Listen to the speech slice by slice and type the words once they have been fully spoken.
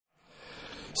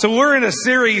So we're in a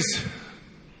series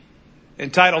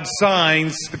entitled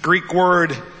Signs. The Greek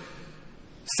word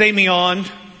semeion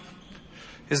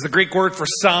is the Greek word for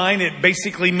sign. It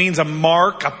basically means a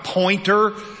mark, a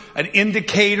pointer, an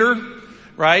indicator,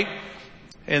 right?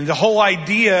 And the whole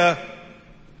idea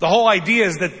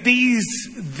is that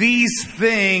these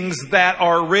things that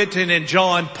are written in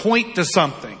John point to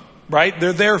something, right?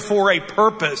 They're there for a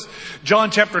purpose. John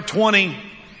chapter 20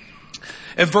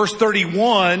 and verse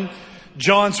 31,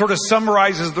 John sort of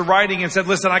summarizes the writing and said,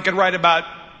 listen, I could write about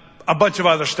a bunch of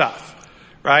other stuff,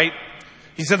 right?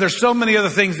 He said, there's so many other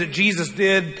things that Jesus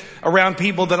did around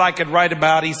people that I could write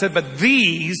about. He said, but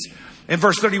these, in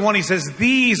verse 31, he says,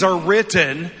 these are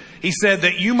written, he said,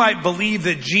 that you might believe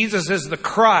that Jesus is the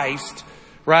Christ,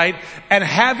 right? And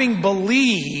having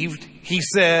believed, he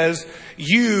says,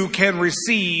 you can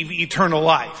receive eternal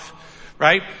life,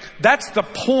 right? That's the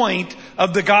point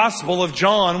of the Gospel of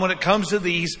John when it comes to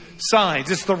these signs.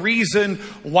 It's the reason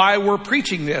why we're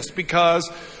preaching this,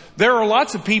 because there are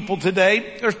lots of people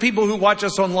today. There's people who watch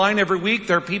us online every week.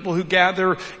 There are people who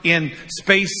gather in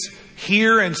space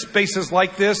here and spaces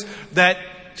like this that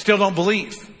still don't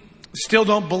believe. Still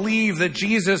don't believe that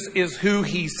Jesus is who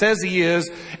he says he is,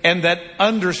 and that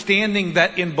understanding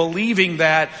that in believing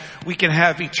that we can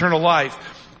have eternal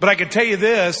life. But I can tell you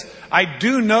this, I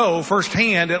do know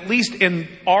firsthand, at least in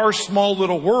our small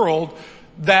little world,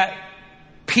 that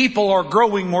people are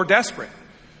growing more desperate.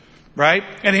 Right?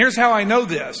 And here's how I know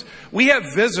this. We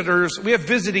have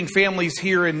visiting families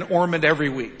here in Ormond every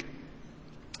week.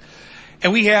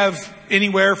 And we have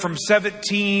anywhere from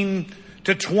 17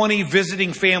 to 20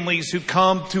 visiting families who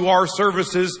come to our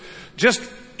services just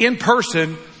in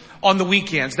person on the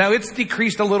weekends. Now, it's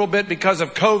decreased a little bit because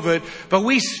of COVID, but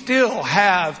we still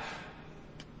have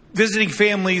visiting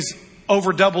families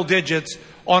over double digits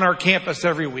on our campus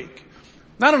every week.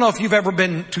 Now, I don't know if you've ever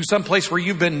been to some place where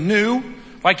you've been new,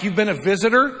 like you've been a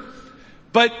visitor.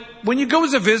 But when you go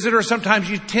as a visitor, sometimes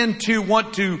you tend to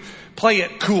want to play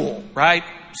it cool, right?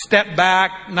 Step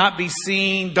back, not be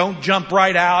seen, don't jump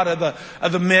right out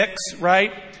of the mix,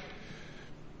 right?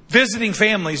 Visiting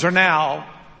families are now,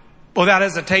 without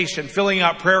hesitation, filling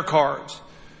out prayer cards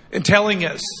and telling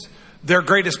us their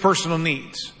greatest personal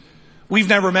needs. We've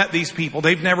never met these people.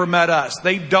 They've never met us.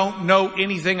 They don't know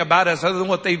anything about us other than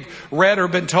what they've read or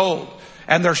been told.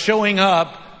 And they're showing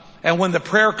up. And when the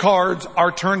prayer cards are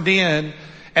turned in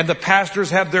and the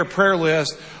pastors have their prayer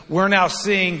list, we're now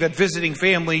seeing that visiting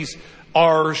families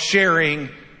are sharing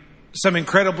some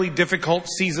incredibly difficult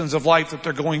seasons of life that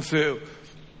they're going through.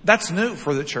 That's new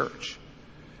for the church.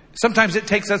 Sometimes it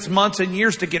takes us months and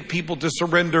years to get people to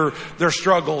surrender their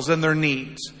struggles and their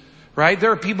needs. Right?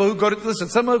 There are people who listen,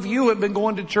 some of you have been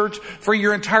going to church for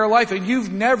your entire life and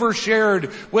you've never shared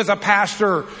with a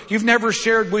pastor. You've never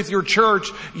shared with your church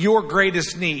your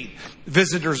greatest need.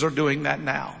 Visitors are doing that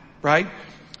now, right?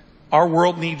 Our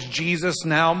world needs Jesus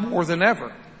now more than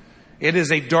ever. It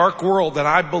is a dark world, that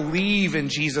I believe in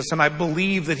Jesus and I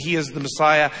believe that he is the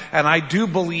Messiah. And I do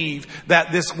believe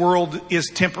that this world is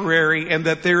temporary and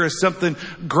that there is something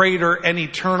greater and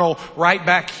eternal right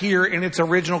back here in its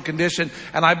original condition.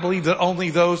 And I believe that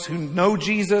only those who know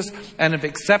Jesus and have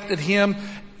accepted him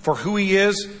for who he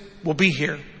is will be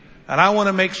here. And I want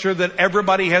to make sure that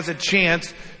everybody has a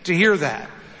chance to hear that.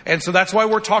 And so that's why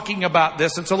we're talking about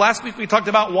this. And so last week we talked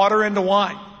about water into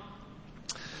wine.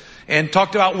 And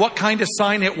talked about what kind of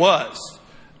sign it was,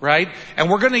 right? And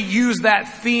we're going to use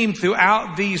that theme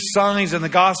throughout these signs in the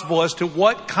gospel as to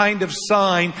what kind of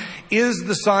sign is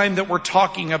the sign that we're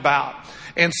talking about.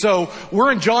 And so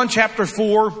we're in John chapter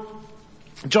 4.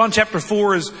 John chapter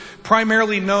 4 is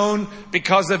primarily known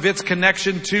because of its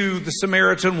connection to the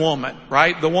Samaritan woman,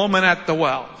 right? The woman at the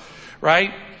well,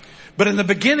 right? But in the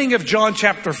beginning of John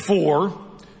chapter 4,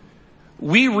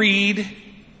 we read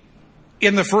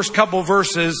in the first couple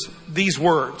verses these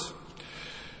words.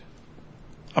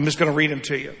 I'm just going to read them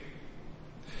to you.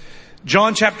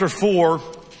 John chapter 4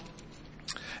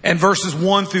 and verses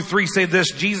 1 through 3 say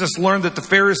this. Jesus learned that the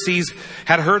Pharisees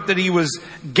had heard that he was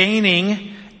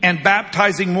gaining and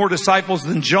baptizing more disciples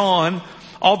than John,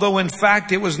 although in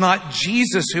fact it was not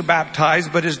Jesus who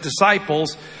baptized, but his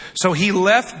disciples. So he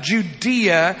left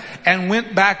Judea and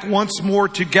went back once more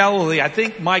to Galilee. I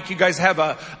think, Mike, you guys have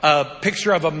a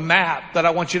picture of a map that I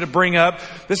want you to bring up.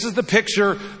 This is the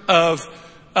picture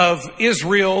of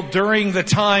Israel during the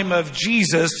time of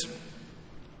Jesus.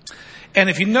 And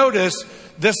if you notice,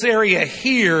 this area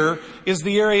here is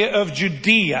the area of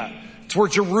Judea. It's where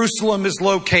Jerusalem is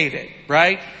located,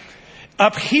 right?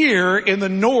 Up here in the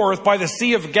north by the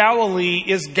Sea of Galilee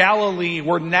is Galilee,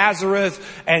 where Nazareth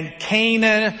and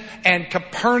Cana and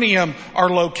Capernaum are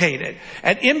located.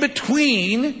 And in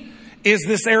between is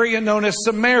this area known as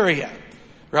Samaria,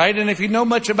 right? And if you know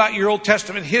much about your Old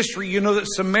Testament history, you know that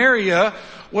Samaria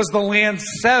was the land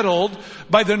settled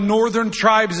by the northern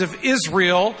tribes of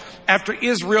Israel after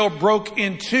Israel broke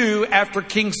in two after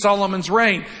King Solomon's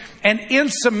reign. And in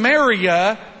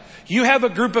Samaria, you have a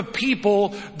group of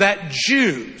people that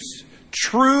Jews,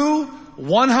 true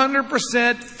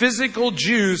 100% physical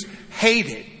Jews,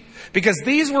 hated. Because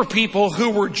these were people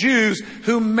who were Jews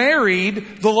who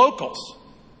married the locals,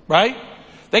 right?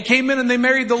 They came in and they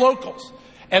married the locals.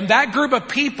 And that group of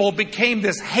people became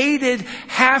this hated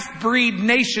half-breed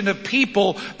nation of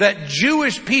people that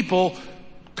Jewish people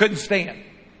couldn't stand,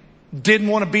 didn't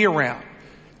want to be around,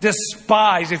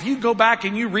 despised. If you go back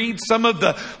and you read some of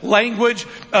the language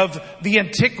of the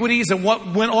antiquities and what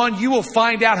went on, you will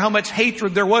find out how much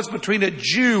hatred there was between a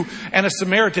Jew and a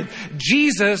Samaritan.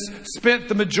 Jesus spent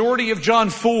the majority of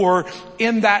John 4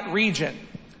 in that region.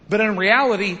 But in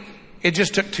reality, it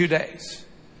just took 2 days.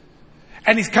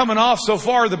 And he's coming off so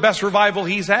far the best revival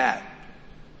he's had.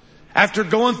 After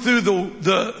going through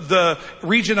the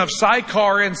region of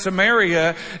Sychar and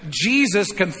Samaria,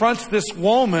 Jesus confronts this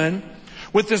woman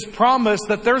with this promise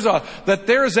that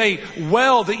there's a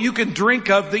well that you can drink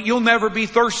of that you'll never be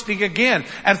thirsty again.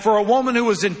 And for a woman who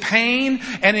was in pain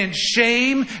and in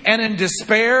shame and in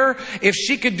despair, if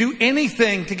she could do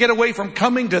anything to get away from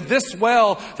coming to this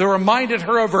well that reminded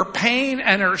her of her pain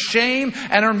and her shame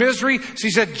and her misery, she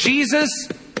said, Jesus,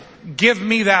 give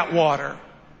me that water.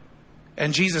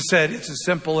 And Jesus said, it's as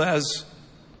simple as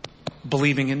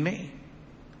believing in me.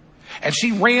 And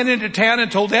she ran into town and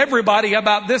told everybody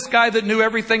about this guy that knew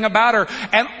everything about her.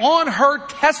 And on her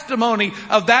testimony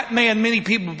of that man, many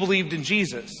people believed in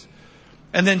Jesus.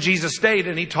 And then Jesus stayed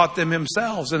and he taught them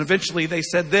himself. And eventually they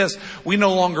said this, we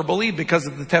no longer believe because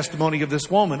of the testimony of this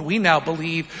woman. We now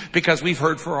believe because we've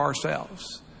heard for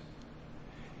ourselves.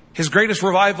 His greatest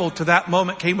revival to that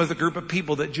moment came with a group of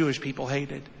people that Jewish people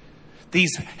hated.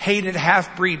 These hated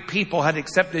half-breed people had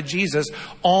accepted Jesus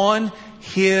on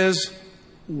his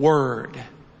word.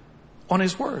 On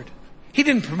his word. He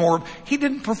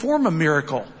didn't perform a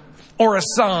miracle or a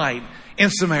sign in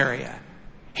Samaria.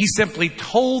 He simply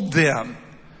told them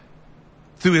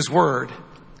through his word,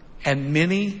 and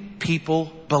many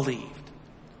people believed.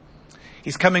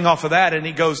 He's coming off of that and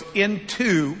he goes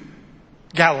into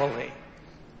Galilee,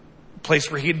 a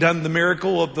place where he'd done the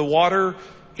miracle of the water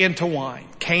into wine.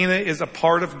 Cana is a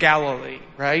part of Galilee,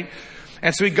 right?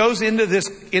 And so he goes into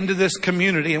this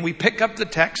community, and we pick up the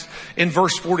text in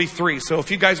verse 43. So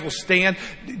if you guys will stand,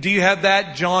 do you have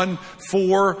that? John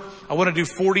 4. I want to do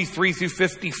 43 through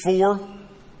 54.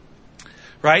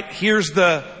 Right? Here's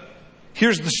the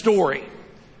story. It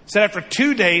said after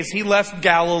 2 days he left to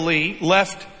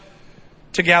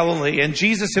Galilee, and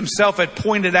Jesus himself had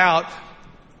pointed out,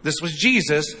 this was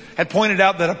Jesus, had pointed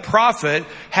out that a prophet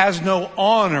has no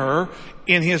honor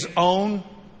in his own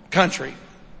country.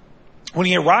 When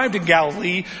he arrived in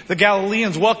Galilee, the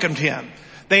Galileans welcomed him.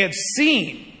 They had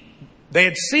seen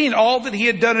all that he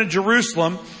had done in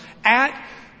Jerusalem at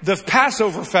the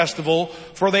Passover festival,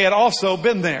 for they had also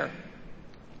been there.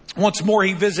 Once more,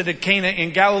 he visited Cana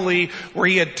in Galilee, where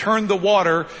he had turned the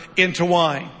water into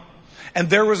wine. And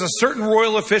there was a certain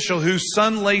royal official whose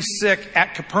son lay sick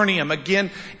at Capernaum,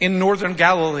 again in northern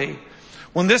Galilee.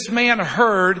 When this man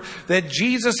heard that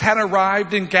Jesus had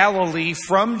arrived in Galilee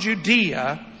from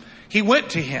Judea, he went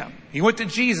to him. He went to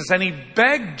Jesus and he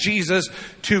begged Jesus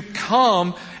to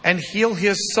come and heal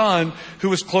his son who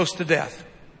was close to death.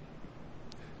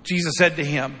 Jesus said to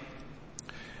him,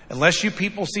 unless you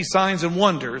people see signs and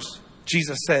wonders,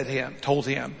 Jesus told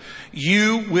him,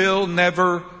 you will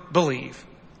never believe.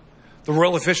 The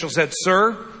royal official said,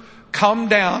 sir, come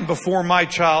down before my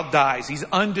child dies. He's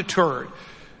undeterred.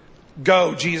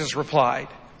 Go, Jesus replied,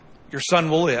 your son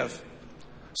will live.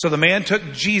 So the man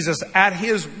took Jesus at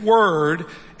his word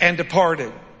and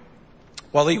departed.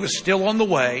 While he was still on the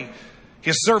way,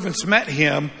 his servants met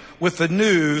him with the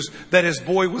news that his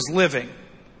boy was living.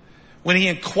 When he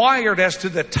inquired as to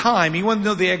the time, he wanted to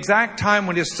know the exact time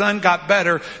when his son got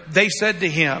better, they said to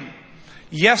him,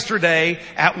 yesterday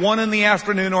at 1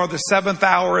 p.m, or the 7th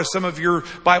hour, as some of your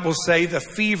Bibles say, the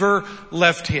fever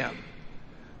left him.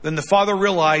 Then the father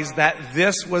realized that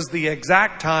this was the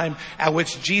exact time at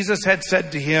which Jesus had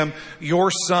said to him, your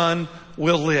son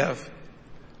will live.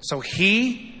 So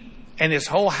he and his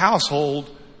whole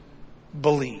household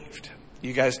believed.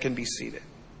 You guys can be seated.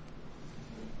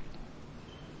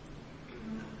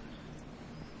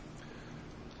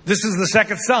 This is the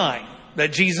second sign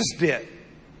that Jesus did.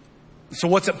 So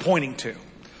what's it pointing to?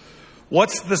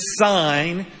 What's the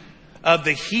sign of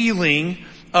the healing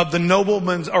of the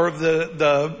nobleman's or of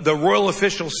the royal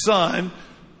official's son?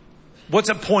 What's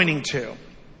it pointing to?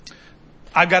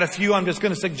 I've got a few I'm just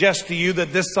going to suggest to you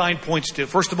that this sign points to.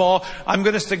 First of all, I'm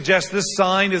going to suggest this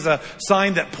sign is a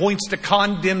sign that points to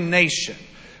condemnation.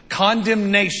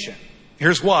 Condemnation.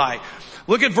 Here's why.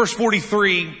 Look at verse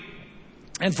 43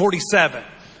 and 47.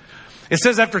 It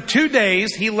says, after 2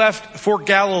 days, he left for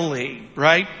Galilee,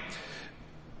 right?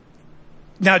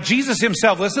 Now, Jesus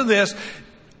himself, listen to this.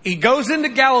 He goes into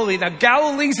Galilee. Now,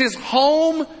 Galilee's his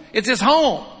home. It's his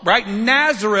home, right?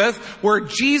 Nazareth, where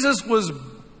Jesus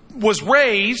was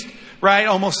raised, right?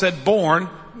 Almost said born,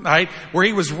 right? Where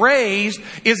he was raised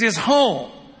is his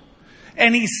home.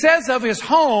 And he says of his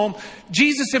home,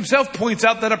 Jesus himself points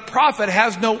out that a prophet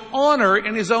has no honor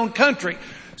in his own country.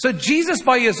 So Jesus,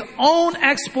 by his own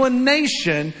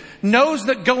explanation, knows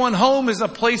that going home is a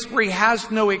place where he has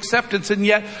no acceptance. And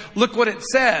yet, look what it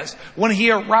says. When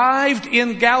he arrived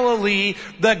in Galilee,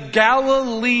 the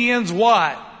Galileans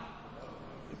what?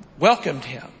 Welcomed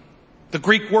him. The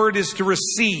Greek word is to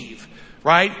receive,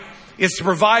 right? It's to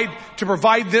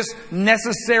provide this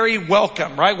necessary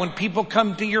welcome, right? When people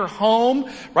come to your home,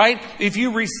 right? If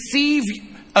you receive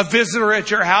a visitor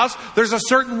at your house, there's a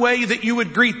certain way that you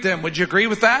would greet them. Would you agree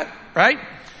with that? Right?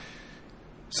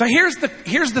 So here's the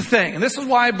thing, and this is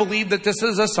why I believe that this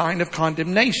is a sign of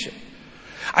condemnation.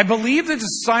 I believe that it's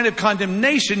a sign of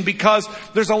condemnation because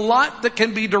there's a lot that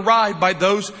can be derived by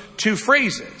those two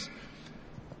phrases.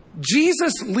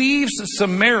 Jesus leaves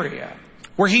Samaria,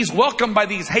 where he's welcomed by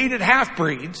these hated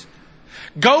half-breeds,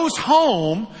 goes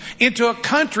home into a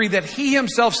country that he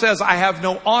himself says, I have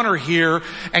no honor here.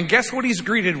 And guess what he's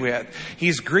greeted with?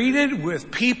 He's greeted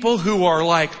with people who are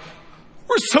like,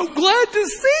 we're so glad to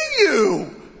see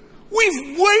you.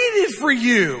 We've waited for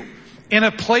you, in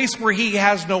a place where he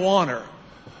has no honor.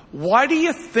 Why do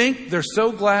you think they're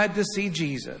so glad to see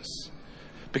Jesus?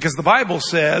 Because the Bible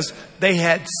says they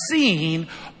had seen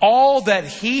all that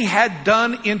he had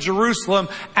done in Jerusalem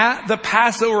at the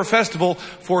Passover festival,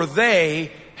 for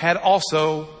they had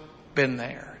also been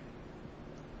there.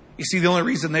 You see, the only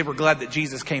reason they were glad that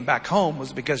Jesus came back home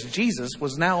was because Jesus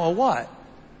was now a what?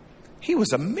 He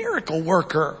was a miracle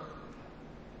worker.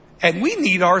 And we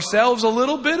need ourselves a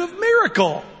little bit of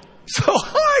miracle. So,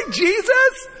 hi,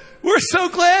 Jesus. We're so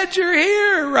glad you're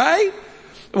here, right?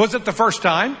 Was it the first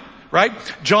time? Right?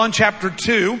 John chapter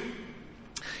 2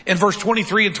 and verse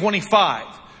 23 and 25,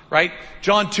 right?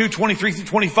 John 2, 23 through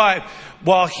 25.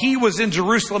 While he was in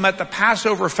Jerusalem at the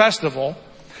Passover festival,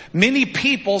 many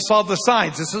people saw the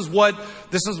signs. This is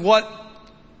what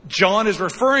John is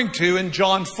referring to in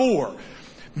John 4.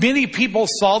 Many people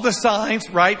saw the signs,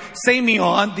 right?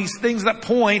 Samion, these things that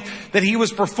point that he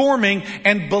was performing,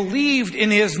 and believed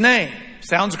in his name.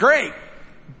 Sounds great.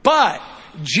 But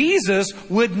Jesus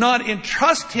would not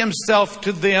entrust himself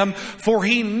to them, for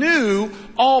he knew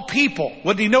all people.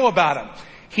 What did he know about them?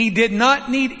 He did not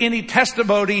need any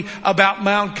testimony about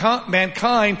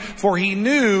mankind, for he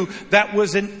knew what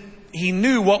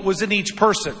was in each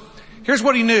person. Here's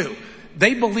what he knew.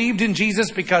 They believed in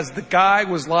Jesus because the guy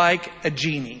was like a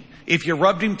genie. If you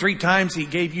rubbed him 3 times, he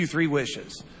gave you 3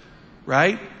 wishes.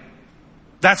 Right?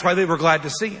 That's why they were glad to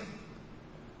see him.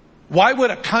 Why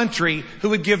would a country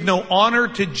who would give no honor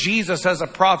to Jesus as a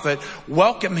prophet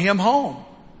welcome him home?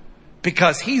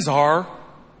 Because he's our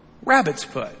rabbit's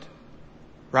foot,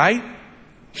 right?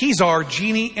 He's our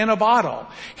genie in a bottle.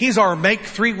 He's our make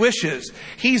 3 wishes.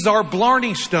 He's our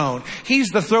Blarney Stone. He's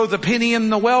the throw the penny in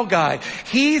the well guy.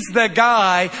 He's the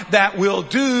guy that will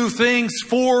do things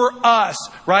for us,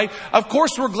 right? Of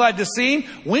course we're glad to see him.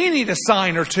 We need a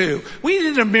sign or 2. We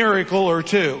need a miracle or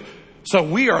 2. So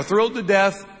we are thrilled to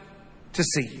death to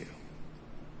see you.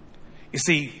 You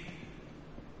see,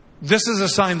 this is a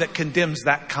sign that condemns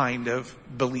that kind of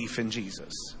belief in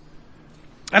Jesus.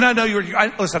 And I know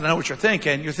listen, I know what you're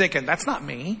thinking. You're thinking, that's not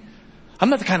me. I'm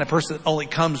not the kind of person that only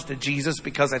comes to Jesus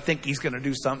because I think he's going to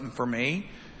do something for me.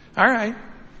 All right.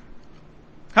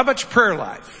 How about your prayer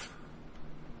life?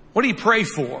 What do you pray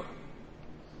for?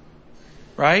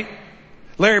 Right?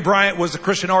 Larry Bryant was a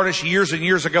Christian artist years and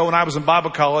years ago when I was in Bible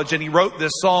college, and he wrote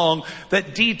this song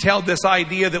that detailed this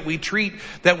idea that we treat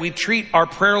our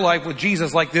prayer life with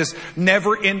Jesus like this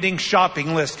never-ending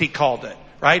shopping list, he called it.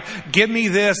 Right? Give me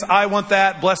this. I want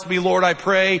that. Bless me, Lord, I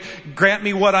pray. Grant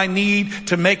me what I need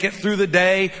to make it through the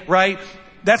day. Right?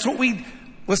 That's what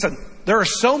listen, there are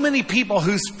so many people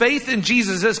whose faith in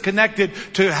Jesus is connected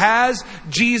to, has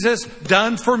Jesus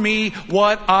done for me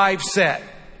what I've said?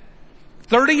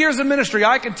 30 years of ministry,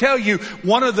 I can tell you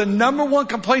one of the number one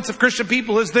complaints of Christian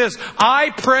people is this: I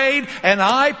prayed and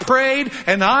I prayed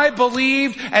and I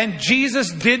believed and Jesus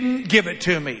didn't give it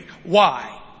to me.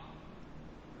 Why?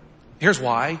 Here's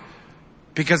why.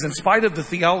 Because in spite of the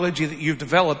theology that you've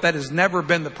developed, that has never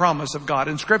been the promise of God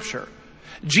in Scripture.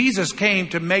 Jesus came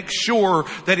to make sure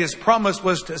that His promise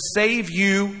was to save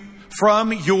you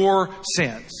from your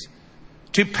sins,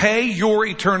 to pay your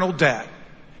eternal debt.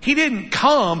 He didn't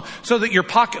come so that your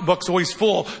pocketbook's always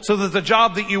full, so that the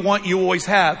job that you want, you always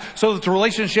have, so that the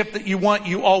relationship that you want,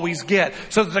 you always get,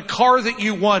 so that the car that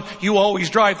you want, you always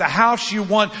drive, the house you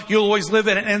want, you'll always live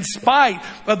in. And in spite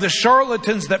of the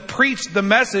charlatans that preach the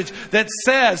message that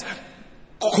says,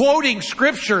 quoting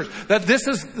Scripture, that this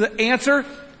is the answer,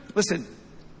 listen,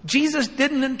 Jesus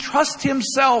didn't entrust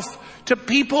Himself to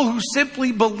people who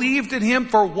simply believed in Him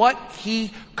for what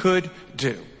He could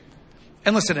do.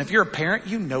 And listen, if you're a parent,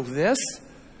 you know this,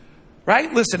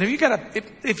 right? Listen, if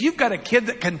you've got a kid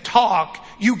that can talk,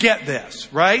 you get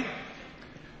this, right?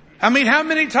 I mean, how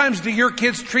many times do your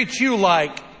kids treat you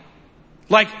like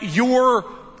you're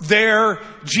their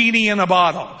genie in a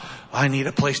bottle? I need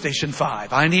a PlayStation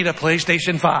 5. I need a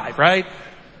PlayStation 5, right?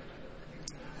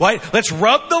 Right? Let's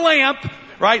rub the lamp.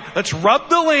 Right? Let's rub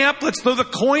the lamp. Let's throw the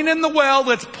coin in the well.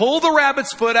 Let's pull the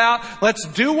rabbit's foot out. Let's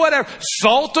do whatever.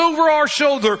 Salt over our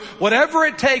shoulder. Whatever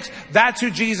it takes. That's who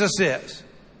Jesus is.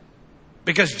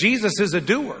 Because Jesus is a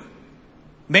doer.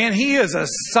 Man, He is a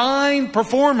sign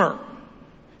performer.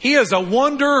 He is a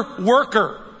wonder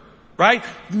worker. Right?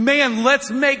 Man,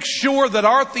 let's make sure that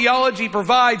our theology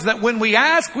provides that when we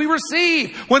ask, we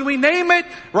receive. When we name it,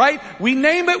 right? We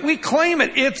name it, we claim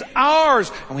it. It's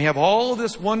ours. And we have all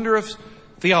this wondrous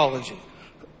theology.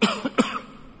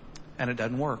 And it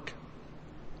doesn't work.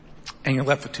 And you're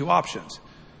left with two options.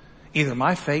 Either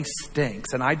my faith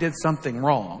stinks and I did something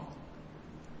wrong,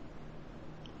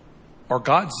 or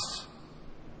God's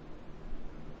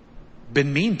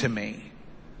been mean to me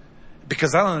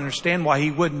because I don't understand why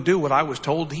He wouldn't do what I was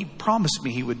told He promised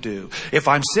me He would do. If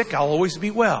I'm sick, I'll always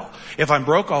be well. If I'm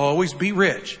broke, I'll always be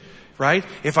rich. Right?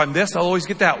 If I'm this, I'll always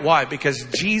get that. Why? Because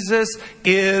Jesus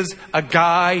is a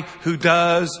guy who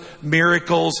does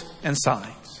miracles and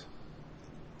signs.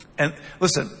 And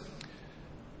listen,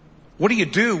 what do you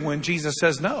do when Jesus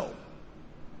says no?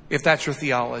 If that's your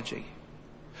theology.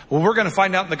 Well, we're going to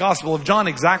find out in the Gospel of John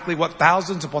exactly what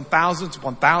thousands upon thousands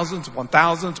upon thousands upon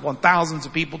thousands upon thousands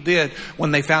of people did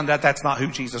when they found out that's not who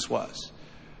Jesus was.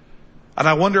 And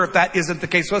I wonder if that isn't the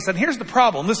case. Listen, here's the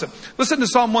problem. Listen to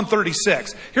Psalm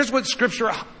 136. Here's what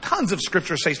Scripture, tons of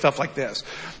Scripture say stuff like this.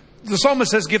 The psalmist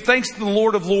says, give thanks to the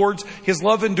Lord of Lords. His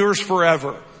love endures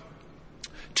forever.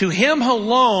 To Him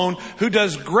alone who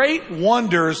does great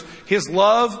wonders, His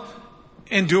love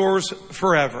endures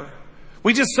forever.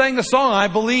 We just sang the song, I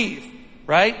believe,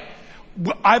 right?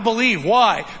 I believe.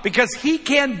 Why? Because He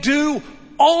can do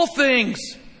all things.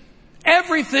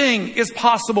 Everything is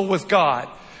possible with God.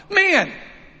 Man,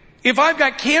 if I've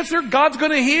got cancer, God's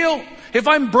going to heal. If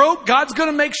I'm broke, God's going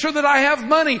to make sure that I have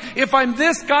money. If I'm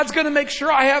this, God's going to make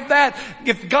sure I have that.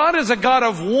 If God is a God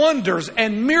of wonders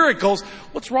and miracles,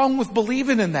 what's wrong with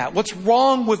believing in that? What's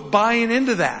wrong with buying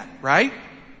into that, right?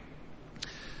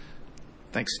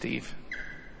 Thanks, Steve.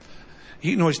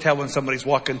 You can always tell when somebody's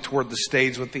walking toward the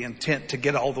stage with the intent to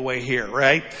get all the way here,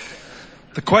 right?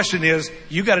 The question is,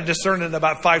 you got to discern in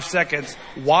about 5 seconds,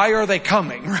 why are they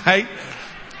coming, right?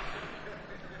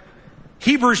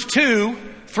 Hebrews 2,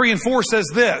 3 and 4 says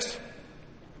this.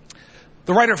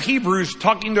 The writer of Hebrews,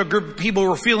 talking to a group of people who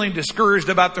were feeling discouraged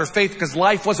about their faith because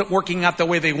life wasn't working out the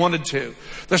way they wanted to.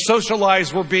 Their social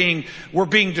lives were being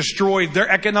destroyed. Their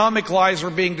economic lives were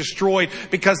being destroyed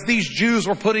because these Jews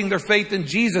were putting their faith in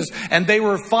Jesus and they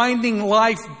were finding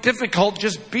life difficult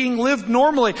just being lived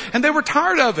normally. And they were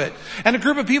tired of it. And a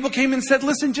group of people came and said,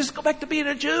 listen, just go back to being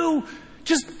a Jew.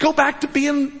 Just go back to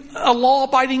being a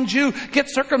law-abiding Jew. Get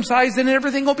circumcised and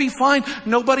everything will be fine.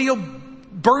 Nobody will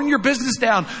burn your business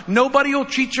down. Nobody will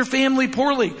treat your family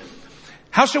poorly.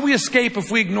 How shall we escape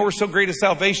if we ignore so great a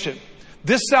salvation?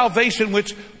 This salvation,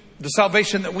 the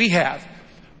salvation that we have.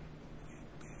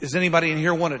 Does anybody in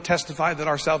here want to testify that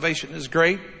our salvation is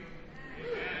great?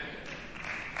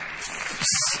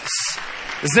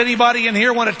 Does anybody in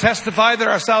here want to testify that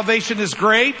our salvation is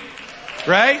great?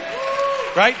 Right?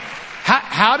 Right?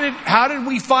 How did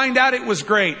we find out it was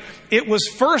great? It was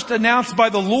first announced by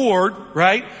the Lord,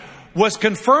 right? Was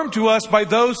confirmed to us by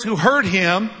those who heard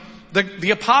Him, the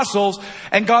apostles,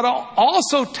 and God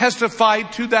also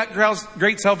testified to that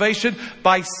great salvation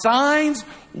by signs,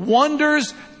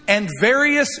 wonders, and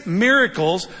various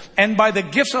miracles, and by the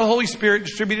gifts of the Holy Spirit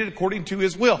distributed according to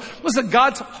His will. Listen,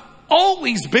 God's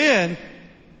always been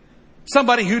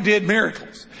Somebody who did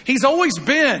miracles. He's always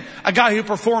been a guy who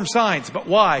performed signs. But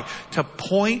why? To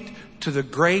point to the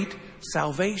great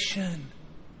salvation.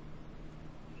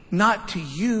 Not to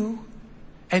you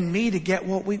and me to get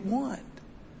what we want.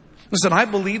 Listen, I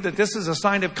believe that this is a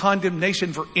sign of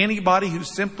condemnation for anybody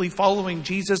who's simply following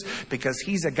Jesus because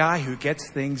he's a guy who gets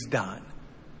things done.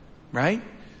 Right?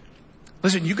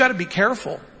 Listen, you got to be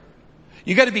careful.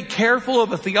 You got to be careful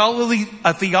of a theology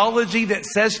that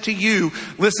says to you,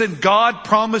 listen, God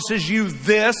promises you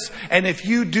this, and if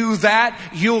you do that,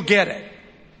 you'll get it.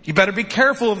 You better be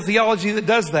careful of a theology that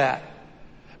does that.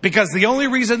 Because the only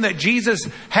reason that Jesus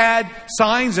had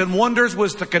signs and wonders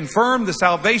was to confirm the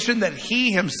salvation that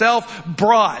he himself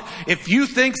brought. If you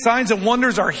think signs and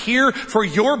wonders are here for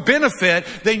your benefit,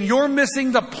 then you're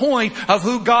missing the point of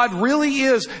who God really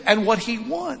is and what he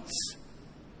wants.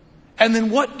 And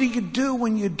then what do you do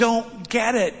when you don't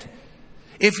get it?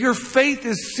 If your faith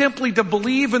is simply to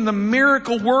believe in the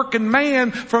miracle working man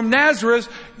from Nazareth,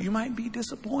 you might be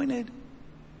disappointed.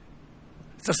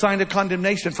 It's a sign of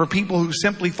condemnation for people who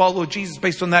simply follow Jesus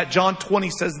based on that. John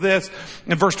 20 says this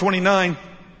in verse 29.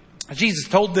 Jesus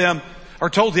told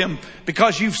him,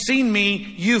 because you've seen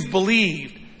me, you've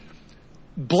believed.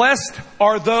 Blessed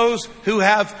are those who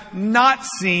have not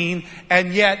seen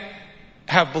and yet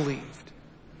have believed.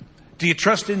 Do you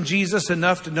trust in Jesus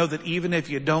enough to know that even if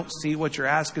you don't see what you're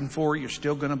asking for, you're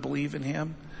still going to believe in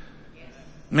him? Yes.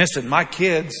 Listen, my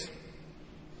kids,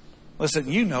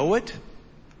 you know it.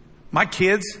 My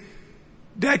kids,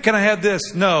 Dad, can I have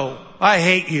this? No, I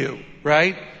hate you,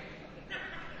 right?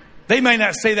 They may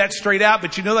not say that straight out,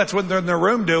 but you know that's what they're in their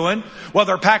room doing while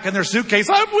they're packing their suitcase.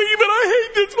 I'm leaving, I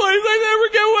hate this place, I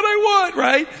never get what I want,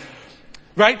 right?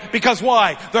 Right? Because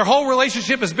why? Their whole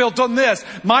relationship is built on this.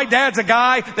 My dad's a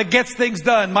guy that gets things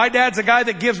done. My dad's a guy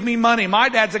that gives me money. My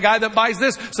dad's a guy that buys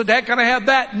this. So Dad, can I have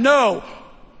that? No.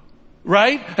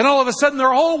 Right? And all of a sudden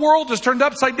their whole world is turned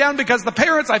upside down because the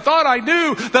parents I thought I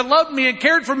knew that loved me and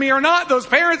cared for me are not those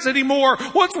parents anymore.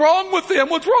 What's wrong with them?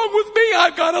 What's wrong with me?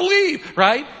 I've got to leave.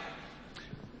 Right?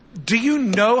 Do you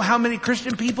know how many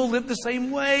Christian people live the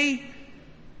same way?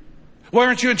 Why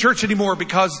aren't you in church anymore?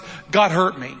 Because God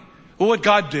hurt me. Well, what'd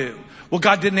God do? Well,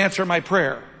 God didn't answer my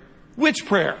prayer. Which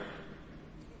prayer?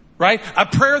 Right? A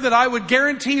prayer that I would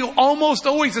guarantee you almost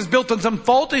always is built on some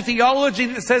faulty theology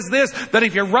that says this, that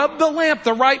if you rub the lamp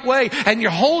the right way and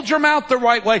you hold your mouth the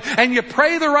right way and you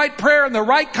pray the right prayer in the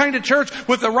right kind of church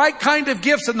with the right kind of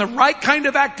gifts and the right kind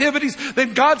of activities,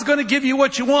 then God's going to give you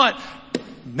what you want.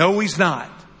 No, he's not.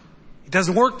 It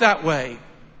doesn't work that way.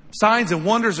 Signs and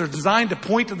wonders are designed to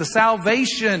point to the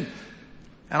salvation.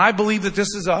 And I believe that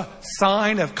this is a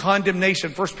sign of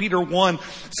condemnation. 1 Peter 1,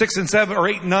 6 and 7 or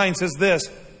 8 and 9 says this.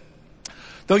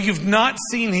 Though you've not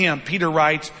seen him, Peter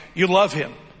writes, you love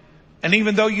him. And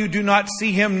even though you do not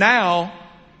see him now,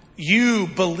 you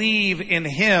believe in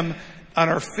him and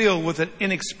are filled with an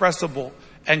inexpressible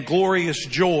and glorious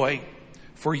joy.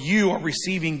 For you are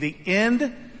receiving the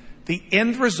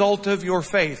end result of your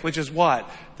faith, which is what?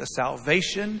 The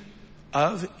salvation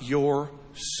of your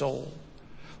soul.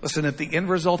 Listen, if the end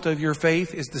result of your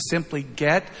faith is to simply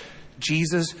get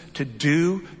Jesus to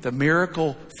do the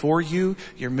miracle for you,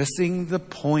 you're missing the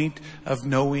point of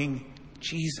knowing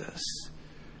Jesus.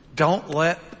 Don't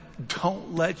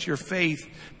let your faith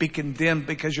be condemned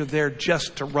because you're there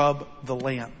just to rub the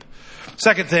lamp.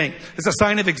 Second thing, it's a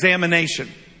sign of examination.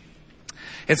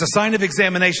 It's a sign of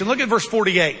examination. Look at verse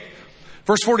 48.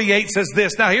 Verse 48 says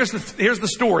this. Now here's the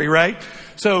story, right?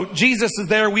 So Jesus is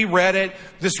there. We read it.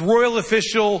 This royal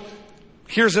official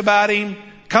hears about him,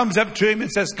 comes up to him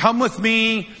and says, come with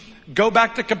me, go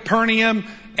back to Capernaum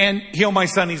and heal my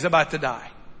son. He's about to die.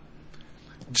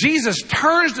 Jesus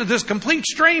turns to this complete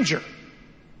stranger,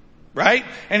 right?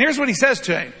 And here's what he says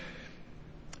to him.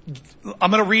 I'm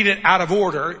going to read it out of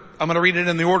order. I'm going to read it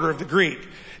in the order of the Greek.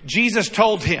 Jesus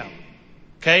told him.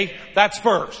 Okay, that's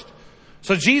first.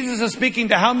 So Jesus is speaking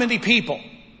to how many people?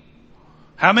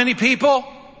 How many people?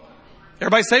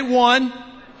 Everybody say one.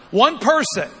 One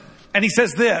person. And he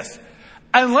says this,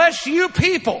 unless you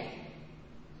people,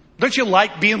 don't you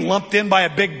like being lumped in by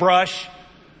a big brush?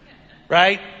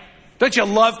 Right? Don't you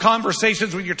love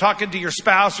conversations when you're talking to your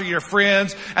spouse or your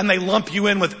friends and they lump you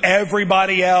in with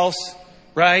everybody else?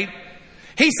 Right?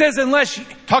 He says,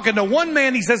 talking to one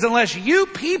man, he says, unless you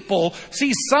people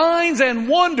see signs and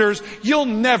wonders, you'll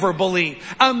never believe.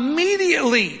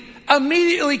 Immediately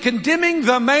condemning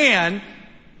the man,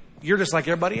 you're just like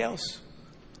everybody else.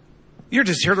 You're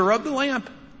just here to rub the lamp.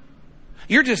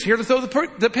 You're just here to throw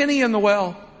the penny in the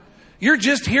well. You're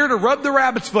just here to rub the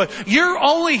rabbit's foot. You're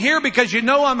only here because you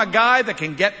know I'm a guy that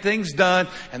can get things done.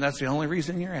 And that's the only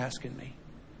reason you're asking me.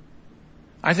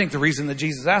 I think the reason that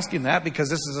Jesus asked him that, because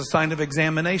this is a sign of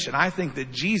examination. I think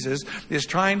that Jesus is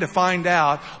trying to find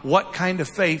out what kind of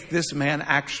faith this man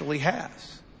actually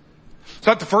has. It's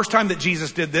not the first time that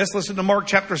Jesus did this. Listen to Mark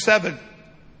chapter 7.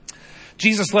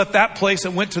 Jesus left that place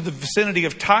and went to the vicinity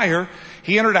of Tyre.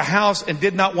 He entered a house and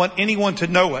did not want anyone to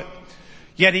know it.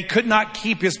 Yet he could not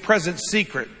keep his presence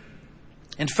secret.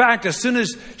 In fact, as soon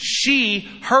as she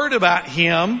heard about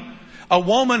him, a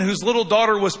woman whose little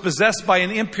daughter was possessed by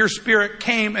an impure spirit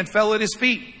came and fell at his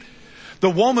feet. The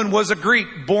woman was a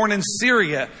Greek born in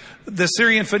Syria, the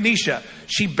Syrian Phoenicia.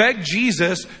 She begged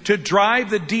Jesus to drive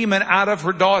the demon out of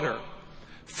her daughter.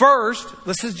 First,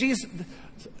 listen,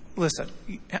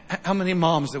 how many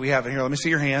moms do we have in here? Let me see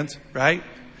your hands, right?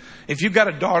 If you've got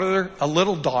a daughter, a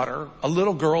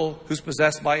little girl who's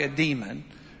possessed by a demon,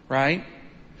 right?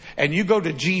 And you go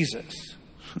to Jesus,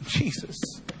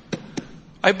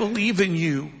 I believe in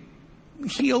you.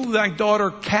 Heal thy daughter.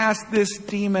 Cast this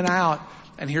demon out.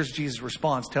 And here's Jesus'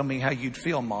 response. Tell me how you'd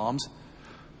feel, moms.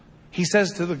 He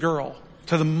says to the girl,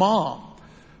 to the mom,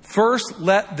 first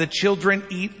let the children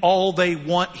eat all they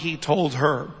want, he told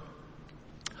her.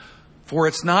 For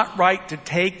it's not right to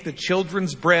take the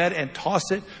children's bread and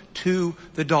toss it to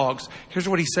the dogs. Here's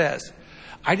what he says.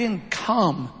 I didn't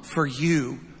come for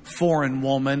you, foreign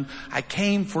woman. I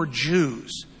came for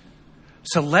Jews.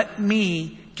 So let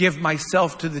me give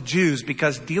myself to the Jews,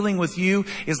 because dealing with you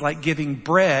is like giving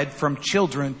bread from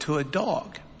children to a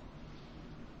dog.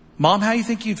 Mom, how do you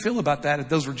think you'd feel about that if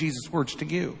those were Jesus' words to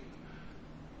you?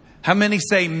 How many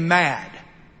say mad?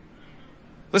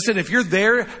 Listen, if you're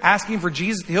there asking for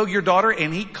Jesus to heal your daughter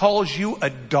and he calls you a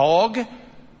dog,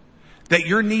 that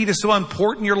your need is so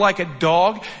important, you're like a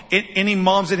dog. Any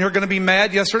moms in here going to be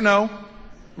mad? Yes or no?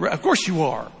 Of course you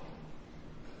are.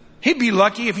 He'd be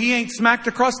lucky if he ain't smacked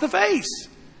across the face.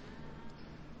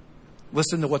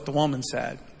 Listen to what the woman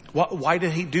said. Why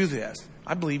did he do this?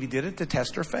 I believe he did it to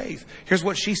test her faith. Here's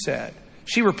what she said.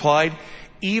 She replied,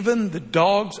 even the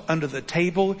dogs under the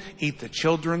table eat the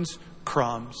children's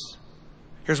crumbs.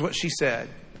 Here's what she said.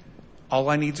 All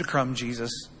I need is a crumb,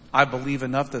 Jesus. I believe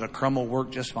enough that a crumb will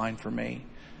work just fine for me.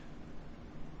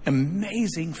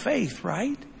 Amazing faith,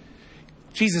 right?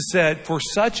 Jesus said, for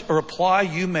such a reply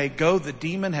you may go. The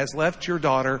demon has left your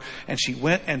daughter. And she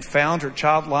went and found her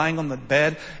child lying on the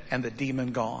bed and the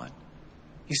demon gone.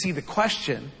 You see, the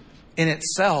question in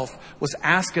itself was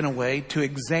asked in a way to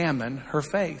examine her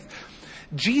faith.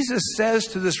 Jesus says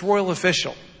to this royal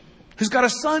official who's got a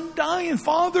son dying,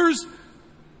 fathers,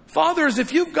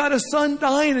 if you've got a son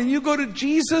dying and you go to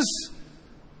Jesus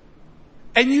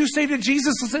and you say to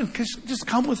Jesus, listen, just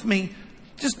come with me.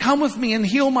 Just come with me and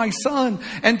heal my son.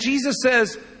 And Jesus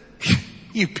says,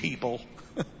 you people,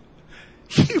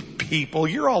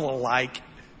 you're all alike.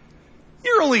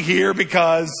 You're only here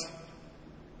because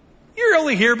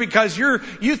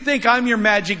you think I'm your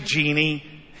magic genie.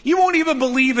 You won't even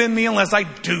believe in me unless I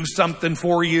do something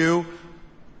for you.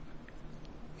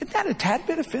 Isn't that a tad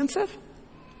bit offensive?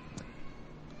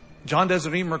 John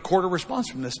doesn't even record a response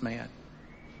from this man.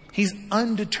 He's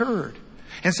undeterred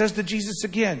and says to Jesus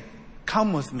again,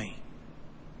 come with me.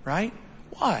 Right?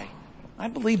 Why? I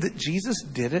believe that Jesus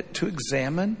did it to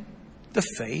examine the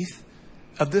faith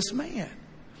of this man.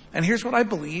 And here's what I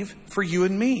believe for you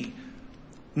and me.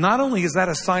 Not only is that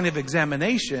a sign of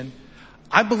examination,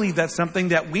 I believe that's something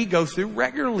that we go through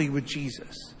regularly with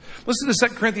Jesus. Listen to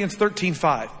 2 Corinthians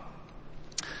 13:5.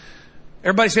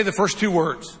 Everybody say the first two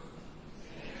words.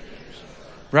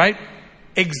 Right?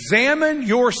 Examine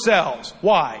yourselves.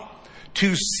 Why?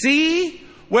 To see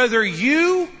whether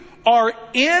you are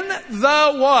in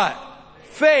the what?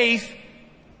 Faith.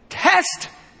 Test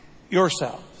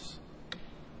yourselves.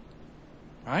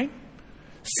 Right?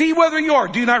 See whether you are.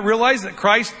 Do you not realize that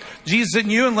Christ, Jesus in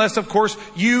you, unless of course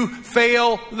you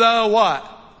fail the what?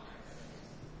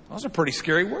 Those are pretty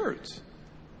scary words.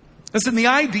 Listen, the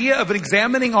idea of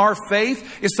examining our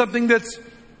faith is something that's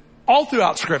all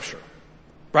throughout Scripture.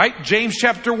 Right? James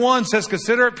chapter 1 says,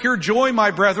 consider it pure joy,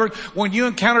 my brethren, when you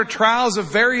encounter trials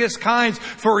of various kinds,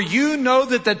 for you know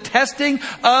that the testing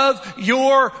of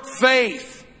your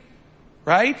faith.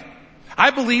 Right?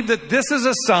 I believe that this is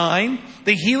a sign,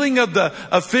 the healing of the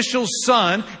official's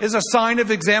son is a sign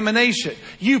of examination.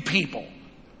 You people,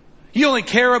 you only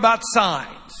care about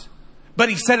signs. But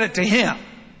he said it to him.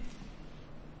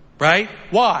 Right?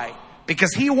 Why?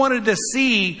 Because he wanted to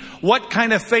see what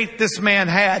kind of faith this man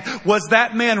had. Was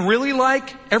that man really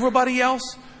like everybody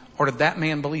else? Or did that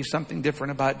man believe something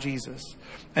different about Jesus?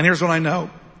 And here's what I know.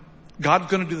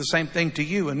 God's going to do the same thing to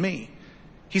you and me.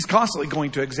 He's constantly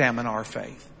going to examine our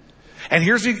faith. And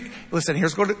here's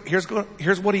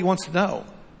what he wants to know.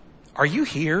 Are you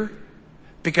here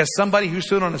Because somebody who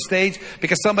stood on the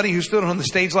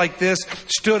stage like this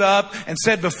stood up and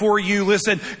said before you,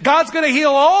 listen, God's going to heal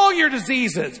all your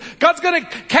diseases. God's going to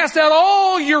cast out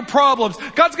all your problems.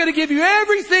 God's going to give you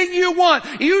everything you want.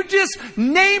 You just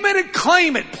name it and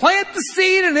claim it. Plant the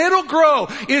seed and it'll grow.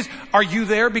 Are you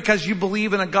there because you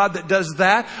believe in a God that does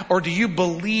that? Or do you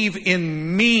believe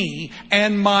in me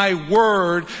and my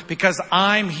word because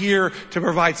I'm here to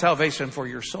provide salvation for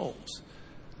your souls?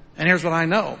 And here's what I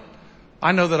know.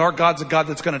 I know that our God's a God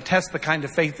that's going to test the kind of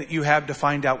faith that you have to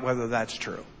find out whether that's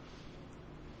true.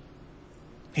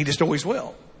 He just always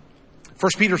will. 1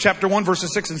 Peter chapter 1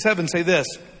 verses 6 and 7 say this.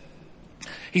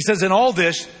 He says, in all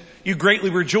this, you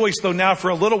greatly rejoice, though now for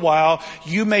a little while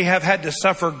you may have had to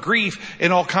suffer grief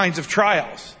in all kinds of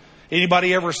trials.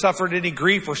 Anybody ever suffered any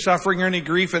grief or suffering any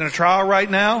grief in a trial right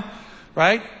now?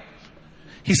 Right?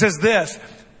 He says this.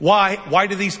 Why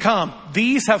do these come?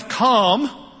 These have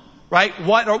come. Right?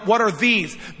 What are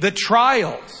these? The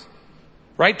trials.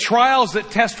 Right? Trials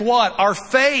that test what? Our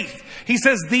faith. He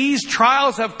says these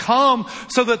trials have come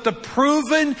so that the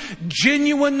proven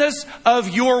genuineness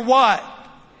of your what?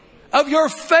 Of your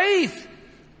faith.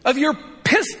 Of your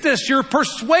pistis, your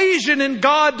persuasion in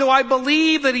God. Do I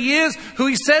believe that He is who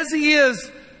He says He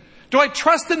is? Do I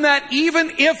trust in that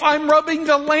even if I'm rubbing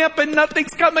the lamp and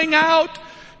nothing's coming out?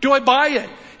 Do I buy it?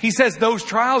 He says those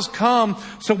trials come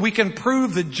so we can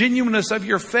prove the genuineness of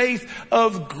your faith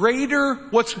of greater,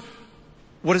 what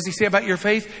does he say about your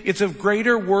faith? It's of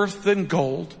greater worth than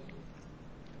gold,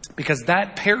 because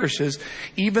that perishes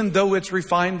even though it's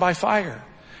refined by fire.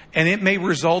 And it may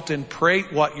result in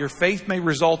your faith may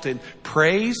result in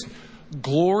praise,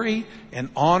 glory,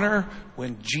 and honor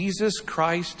when Jesus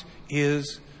Christ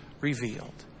is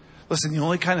revealed. Listen, the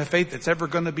only kind of faith that's ever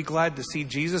going to be glad to see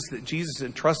Jesus, that Jesus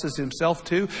entrusts Himself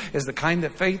to, is the kind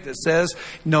of faith that says,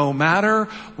 no matter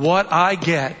what I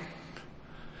get.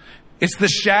 It's the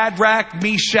Shadrach,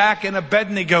 Meshach, and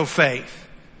Abednego faith.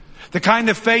 The kind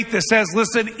of faith that says,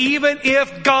 listen, even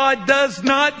if God does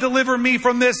not deliver me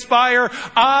from this fire,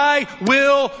 I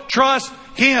will trust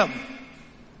Him.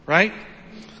 Right?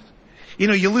 You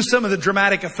know, you lose some of the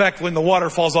dramatic effect when the water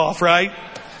falls off, right?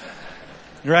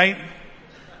 Right?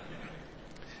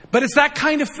 But it's that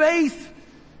kind of faith.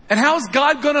 And how's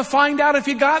God going to find out if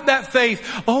you got that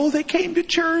faith? Oh, they came to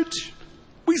church.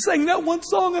 We sang that one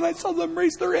song and I saw them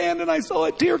raise their hand and I saw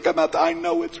a tear come out. I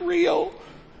know it's real.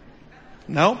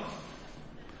 No.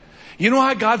 You know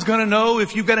how God's going to know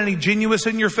if you've got any genuineness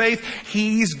in your faith?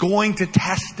 He's going to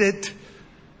test it.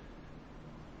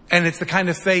 And it's the kind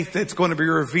of faith that's going to be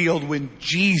revealed when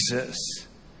Jesus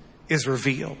is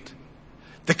revealed.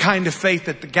 The kind of faith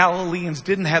that the Galileans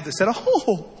didn't have, that said,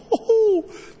 oh,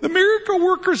 the miracle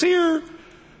worker's here.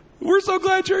 We're so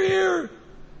glad you're here.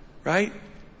 Right?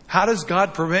 How does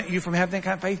God prevent you from having that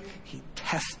kind of faith? He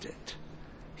tested.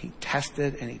 He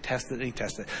tested and He tested and He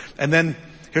tested. And then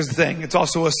here's the thing. It's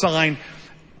also a sign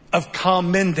of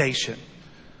commendation.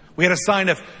 We had a sign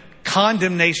of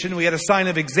condemnation. We had a sign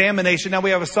of examination. Now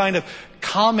we have a sign of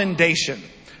commendation.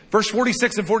 Verse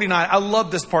 46 and 49. I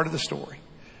love this part of the story.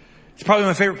 It's probably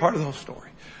my favorite part of the whole story.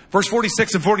 Verse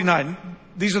 46 and 49.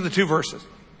 These are the two verses.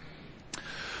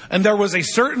 And there was a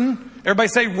certain, everybody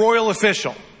say royal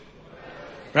official.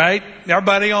 Right?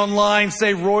 Everybody online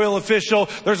say royal official.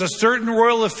 There's a certain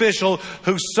royal official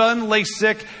whose son lay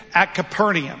sick at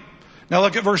Capernaum. Now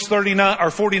look at verse 39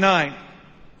 or 49.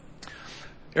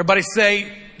 Everybody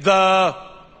say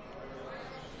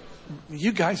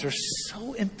you guys are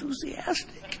so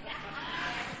enthusiastic.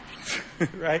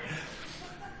 Right?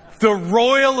 The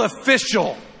royal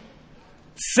official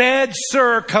said,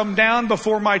 sir, come down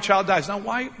before my child dies. Now,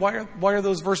 why are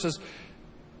those verses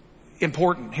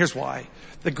important? Here's why.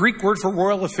 The Greek word for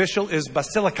royal official is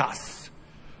basilikos.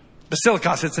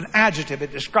 Basilikos, it's an adjective.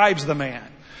 It describes the man.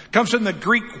 It comes from the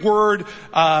Greek word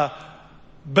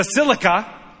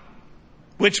basilica,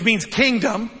 which means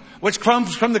kingdom, which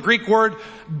comes from the Greek word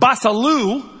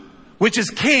basileou, which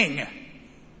is king.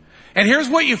 And here's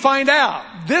what you find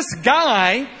out. This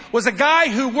guy was a guy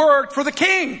who worked for the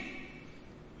king.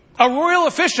 A royal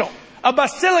official. A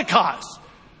basilikos.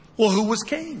 Well, who was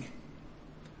king?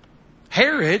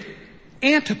 Herod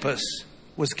Antipas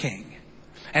was king.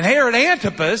 And Herod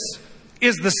Antipas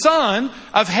is the son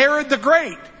of Herod the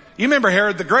Great. You remember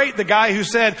Herod the Great, the guy who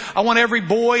said, I want every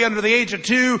boy under the age of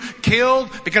 2 killed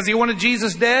because he wanted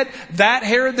Jesus dead? That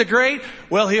Herod the Great?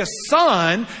 Well, his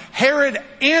son, Herod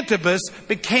Antipas,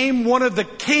 became one of the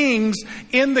kings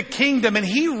in the kingdom, and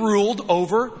he ruled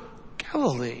over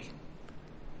Galilee.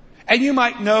 And you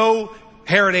might know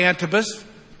Herod Antipas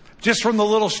just from the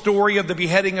little story of the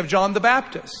beheading of John the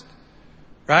Baptist.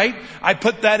 Right? I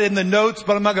put that in the notes,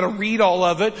 but I'm not going to read all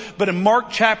of it. But in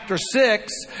Mark chapter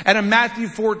 6 and in Matthew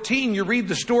 14, you read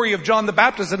the story of John the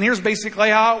Baptist, and here's basically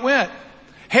how it went.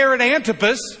 Herod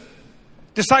Antipas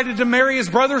decided to marry his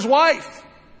brother's wife.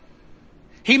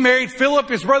 He married Philip,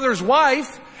 his brother's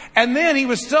wife, and then he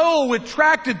was so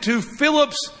attracted to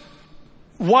Philip's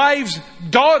wife's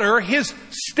daughter, his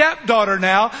stepdaughter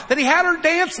now, that he had her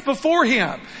dance before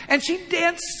him. And she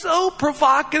danced so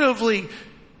provocatively,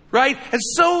 right? And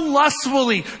so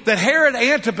lustfully that Herod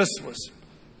Antipas was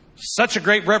such a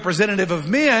great representative of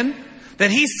men that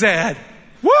he said,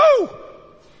 "Woo!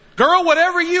 Girl,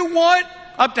 whatever you want,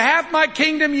 up to half my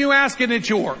kingdom you ask and it's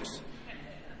yours."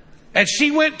 And she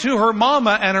went to her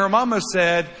mama, and her mama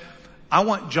said, "I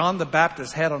want John the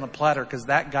Baptist's head on a platter because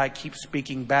that guy keeps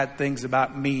speaking bad things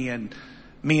about me and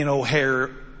old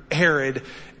Herod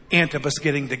Antipas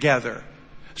getting together."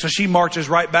 So she marches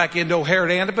right back into Herod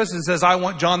Antipas and says, "I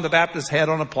want John the Baptist's head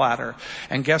on a platter."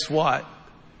 And guess what?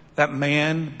 That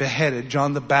man beheaded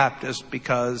John the Baptist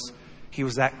because he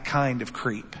was that kind of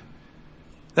creep.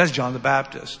 That's John the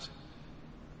Baptist.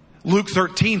 Luke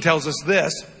 13 tells us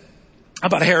this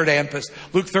about Herod Antipas.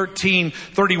 Luke 13,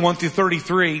 31 through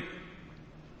 33.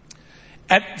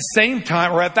 At the same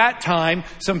time, or at that time,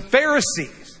 some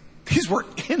Pharisees, these were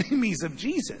enemies of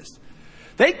Jesus.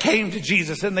 They came to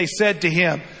Jesus and they said to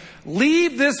him,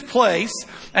 "Leave this place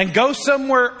and go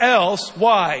somewhere else."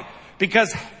 Why?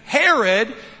 Because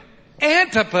Herod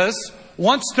Antipas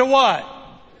wants to what?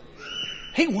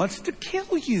 He wants to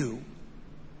kill you.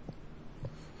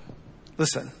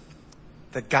 Listen,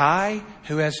 the guy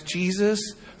who asked Jesus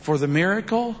for the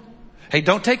miracle, hey,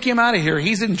 don't take him out of here.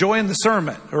 He's enjoying the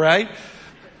sermon, all right?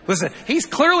 Listen, he's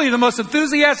clearly the most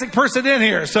enthusiastic person in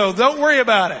here, so don't worry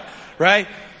about it, right?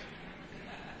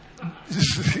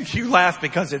 You laugh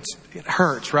because it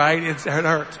hurts, right? It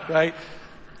hurts, right?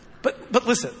 But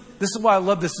listen, this is why I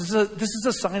love this. This is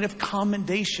a sign of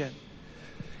commendation.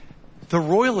 The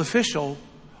royal official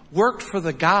worked for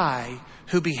the guy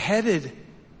who beheaded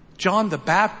John the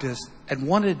Baptist and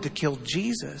wanted to kill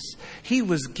Jesus. He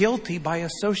was guilty by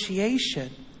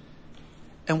association.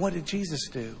 And what did Jesus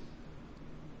do?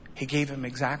 He gave him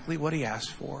exactly what he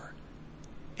asked for.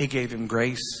 He gave him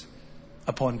grace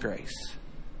upon grace.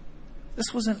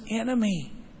 This was an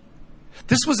enemy.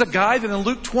 This was a guy that in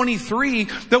Luke 23,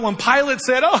 that when Pilate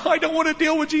said, "Oh, I don't want to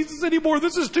deal with Jesus anymore.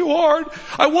 This is too hard.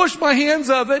 I washed my hands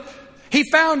of it." He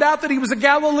found out that he was a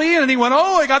Galilean and he went,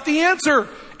 "Oh, I got the answer.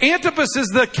 Antipas is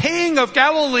the king of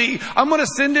Galilee. I'm going to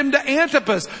send him to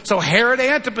Antipas." So Herod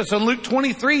Antipas in Luke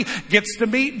 23 gets to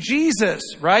meet Jesus,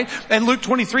 right? And Luke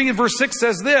 23 and verse 6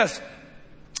 says this.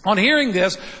 On hearing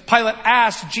this, Pilate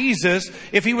asked Jesus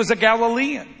if he was a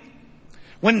Galilean.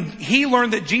 When he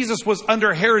learned that Jesus was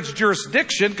under Herod's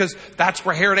jurisdiction, because that's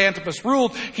where Herod Antipas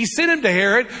ruled, he sent him to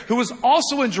Herod, who was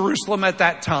also in Jerusalem at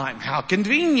that time. How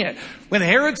convenient. When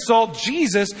Herod saw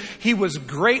Jesus, he was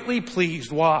greatly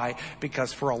pleased. Why?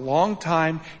 Because for a long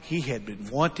time, he had been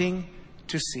wanting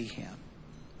to see him.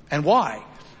 And why?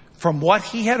 From what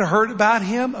he had heard about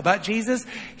him, about Jesus,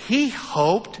 he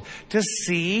hoped to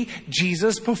see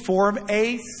Jesus perform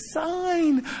a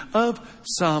sign of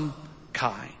some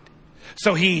kind.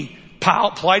 So he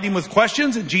plied him with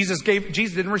questions, and Jesus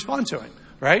didn't respond to him,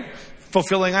 right?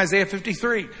 Fulfilling Isaiah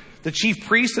 53. The chief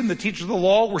priests and the teachers of the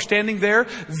law were standing there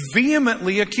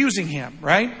vehemently accusing him,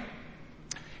 right?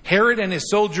 Herod and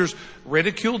his soldiers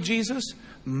ridiculed Jesus,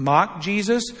 mocked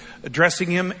Jesus,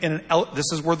 addressing him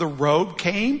this is where the robe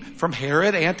came from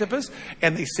Herod Antipas,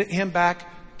 and they sent him back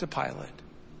to Pilate.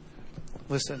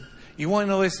 Listen, you want to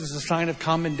know this is a sign of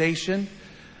commendation?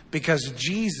 Because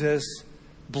Jesus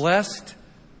blessed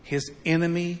his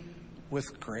enemy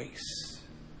with grace.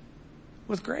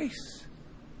 With grace.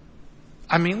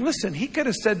 I mean, listen, he could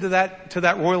have said to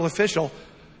that royal official,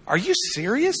 "Are you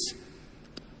serious?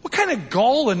 What kind of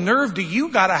gall and nerve do you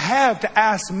got to have to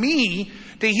ask me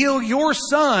to heal your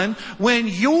son when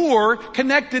you're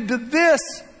connected to this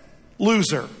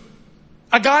loser?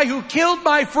 A guy who killed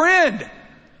my friend,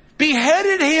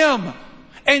 beheaded him,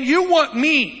 and you want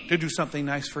me to do something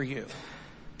nice for you?"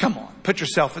 Come on, put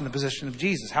yourself in the position of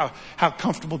Jesus. How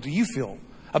comfortable do you feel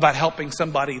about helping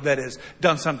somebody that has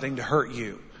done something to hurt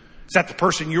you? Is that the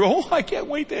person I can't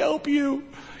wait to help you.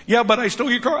 Yeah, but I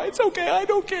stole your car. It's okay, I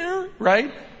don't care,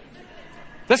 right?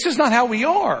 That's just not how we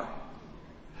are.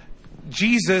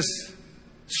 Jesus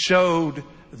showed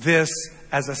this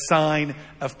as a sign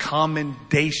of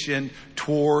commendation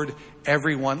toward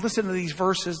everyone. Listen to these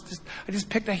verses. I just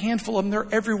picked a handful of them. They're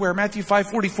everywhere. Matthew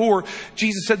 5:44.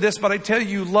 Jesus said this, "But I tell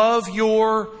you, love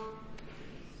your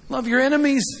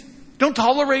enemies. Don't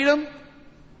tolerate them.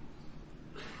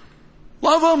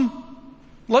 Love them.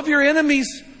 Love your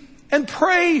enemies and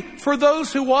pray for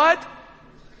those who what?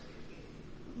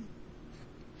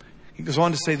 He goes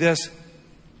on to say this.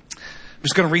 I'm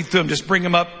just going to read through them. Just bring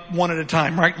them up one at a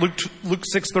time, right? Luke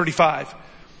 6:35.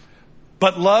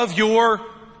 But love your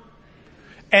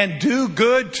and do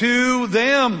good to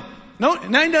them. No,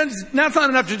 that's not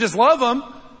enough to just love them,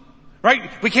 right?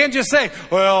 We can't just say,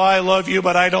 well, I love you,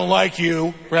 but I don't like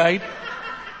you, right?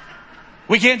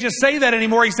 We can't just say that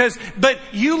anymore. He says, but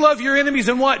you love your enemies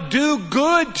and what? Do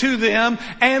good to them,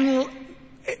 and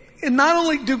not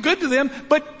only do good to them,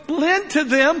 but lend to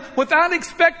them without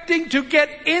expecting to get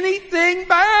anything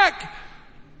back.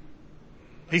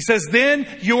 He says, then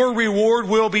your reward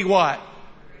will be what?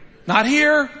 Not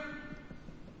here.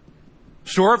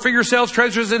 Store up for yourselves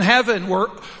treasures in heaven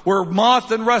where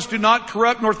moth and rust do not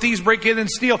corrupt, nor thieves break in and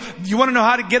steal. You want to know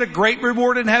how to get a great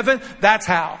reward in heaven? That's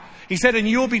how. He said, and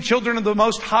you will be children of the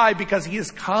Most High because He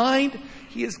is kind.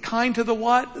 He is kind to the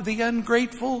what? The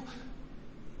ungrateful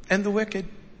and the wicked.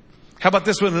 How about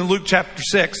this one in Luke chapter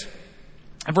 6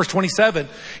 and verse 27?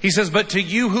 He says, but to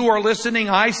you who are listening,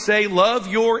 I say, love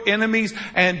your enemies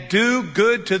and do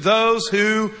good to those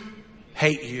who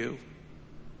hate you.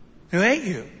 Who hate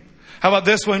you. How about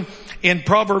this one in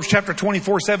Proverbs chapter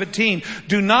 24:17?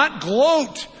 Do not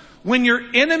gloat when your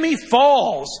enemy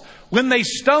falls. When they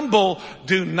stumble,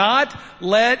 do not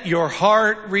let your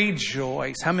heart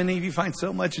rejoice. How many of you find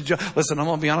so much joy? Listen, I'm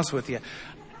going to be honest with you.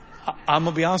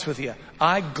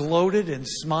 I gloated and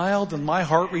smiled and my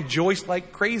heart rejoiced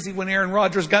like crazy when Aaron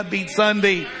Rodgers got beat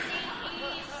Sunday.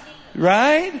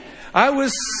 Right? I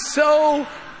was so,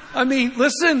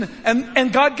 listen,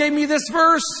 and God gave me this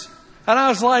verse and I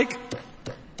was like,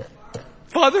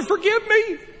 Father, forgive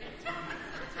me.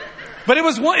 But it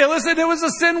was a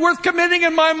sin worth committing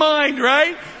in my mind,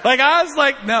 right? Like I was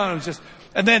like, no, it was just,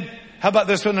 and then how about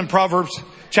this one in Proverbs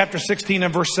chapter 16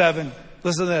 and verse 7?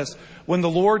 Listen to this. When the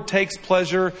Lord takes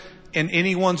pleasure in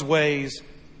anyone's ways,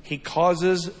 He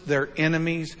causes their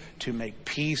enemies to make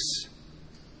peace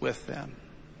with them.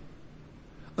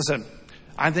 Listen,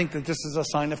 I think that this is a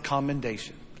sign of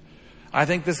commendation. I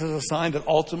think this is a sign that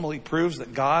ultimately proves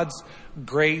that God's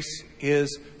grace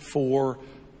is for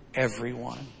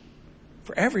everyone.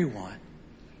 For everyone.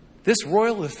 This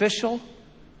royal official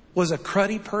was a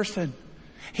cruddy person.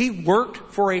 He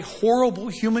worked for a horrible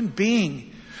human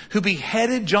being who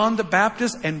beheaded John the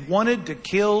Baptist and wanted to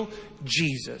kill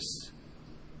Jesus.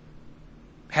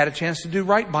 Had a chance to do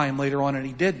right by him later on and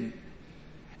he didn't.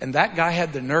 And that guy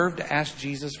had the nerve to ask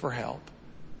Jesus for help.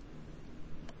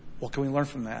 What can we learn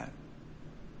from that?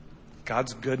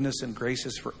 God's goodness and grace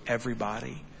is for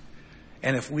everybody.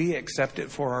 And if we accept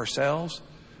it for ourselves,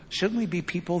 shouldn't we be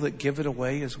people that give it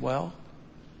away as well?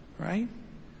 Right?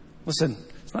 Listen,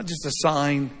 it's not just a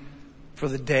sign for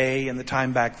the day and the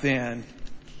time back then.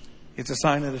 It's a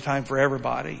sign of the time for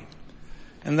everybody.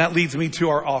 And that leads me to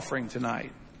our offering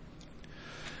tonight.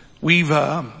 We've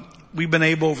been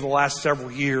able over the last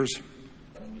several years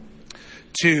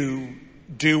to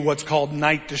do what's called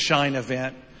Night to Shine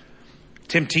event.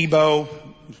 Tim Tebow,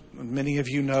 many of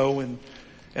you know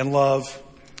and love,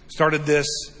 started this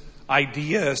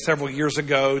idea several years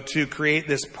ago to create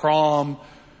this prom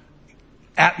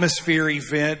atmosphere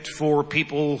event for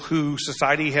people who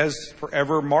society has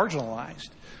forever marginalized.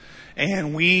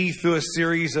 And we, through a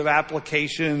series of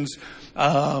applications,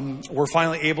 were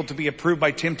finally able to be approved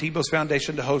by Tim Tebow's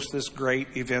Foundation to host this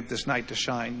great event, this Night to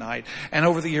Shine night. And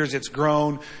over the years, it's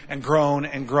grown and grown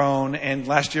and grown. And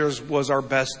last year's was our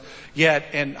best yet.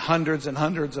 And hundreds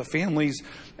of families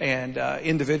and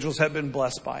individuals have been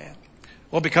blessed by it.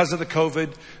 Well, because of the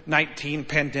COVID-19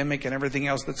 pandemic and everything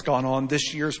else that's gone on,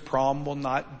 this year's prom will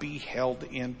not be held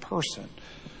in person.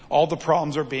 All the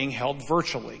proms are being held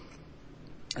virtually.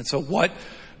 And so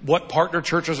what partner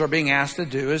churches are being asked to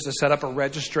do is to set up a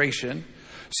registration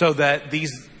so that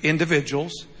these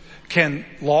individuals can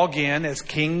log in as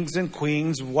kings and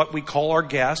queens, what we call our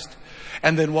guest.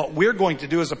 And then what we're going to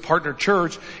do as a partner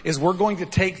church is we're going to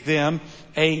take them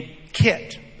a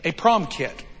kit, a prom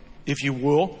kit, if you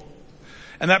will.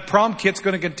 And that prom kit's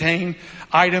going to contain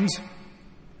items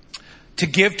to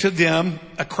give to them,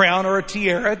 a crown or a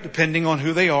tiara, depending on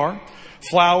who they are,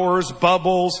 flowers,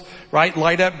 bubbles, right?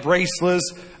 Light up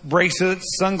bracelets,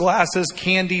 sunglasses,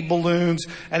 candy, balloons,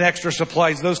 and extra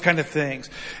supplies, those kind of things.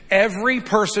 Every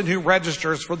person who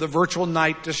registers for the virtual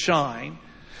Night to Shine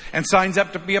and signs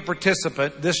up to be a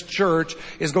participant, this church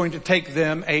is going to take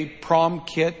them a prom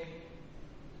kit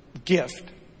gift,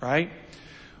 right?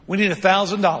 We need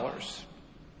 $1,000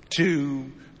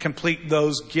 to complete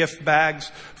those gift bags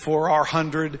for our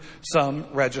 100-some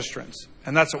registrants.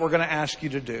 And that's what we're going to ask you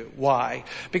to do. Why?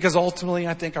 Because ultimately,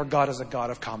 I think our God is a God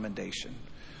of commendation.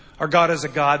 Our God is a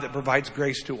God that provides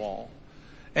grace to all.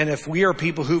 And if we are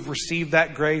people who've received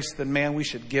that grace, then man, we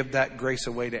should give that grace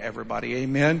away to everybody.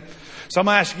 Amen. So I'm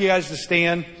going to ask you guys to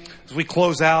stand as we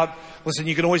close out. Listen,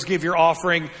 you can always give your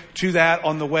offering to that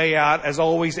on the way out. As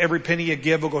always, every penny you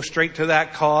give will go straight to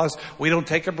that cause. We don't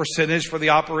take a percentage for the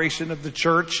operation of the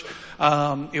church.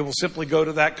 It will simply go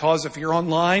to that cause. If you're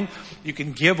online, you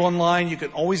can give online. You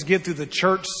can always give through the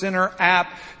Church Center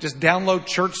app. Just download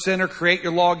Church Center, create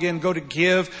your login, go to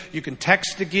give. You can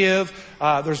text to give.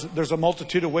 There's a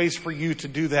multitude of ways for you to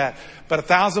do that. But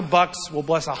 $1,000 will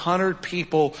bless 100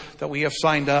 people that we have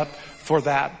signed up for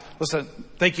that. Listen,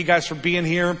 thank you guys for being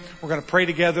here. We're going to pray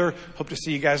together. Hope to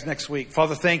see you guys next week.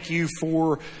 Father, thank you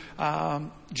for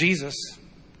Jesus.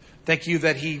 Thank you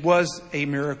that he was a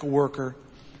miracle worker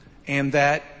and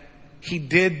that he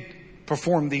did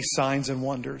perform these signs and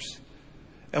wonders.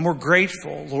 And we're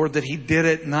grateful, Lord, that he did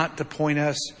it not to point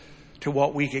us to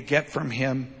what we could get from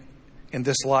him in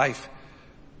this life,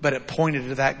 but it pointed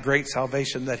to that great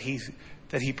salvation that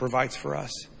he provides for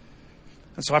us.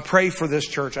 And so I pray for this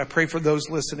church. I pray for those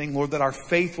listening, Lord, that our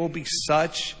faith will be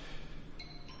such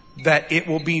that it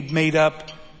will be made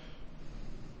up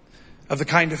of the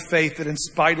kind of faith that in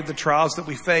spite of the trials that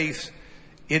we face,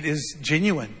 it is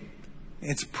genuine.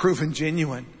 It's proven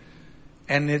genuine.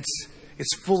 And its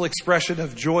full expression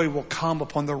of joy will come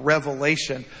upon the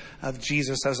revelation of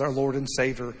Jesus as our Lord and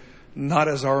Savior, not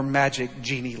as our magic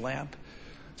genie lamp.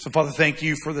 So, Father, thank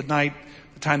you for the night,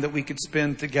 the time that we could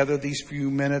spend together these few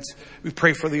minutes. We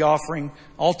pray for the offering.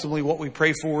 Ultimately, what we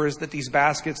pray for is that these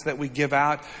baskets that we give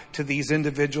out to these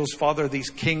individuals, Father,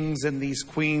 these kings and these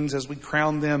queens, as we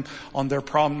crown them on their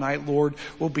prom night, Lord,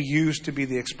 will be used to be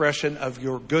the expression of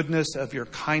your goodness, of your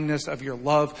kindness, of your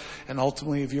love, and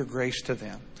ultimately of your grace to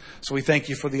them. So we thank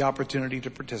you for the opportunity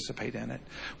to participate in it.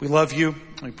 We love you.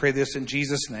 We pray this in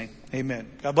Jesus' name.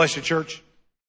 Amen. God bless you, church.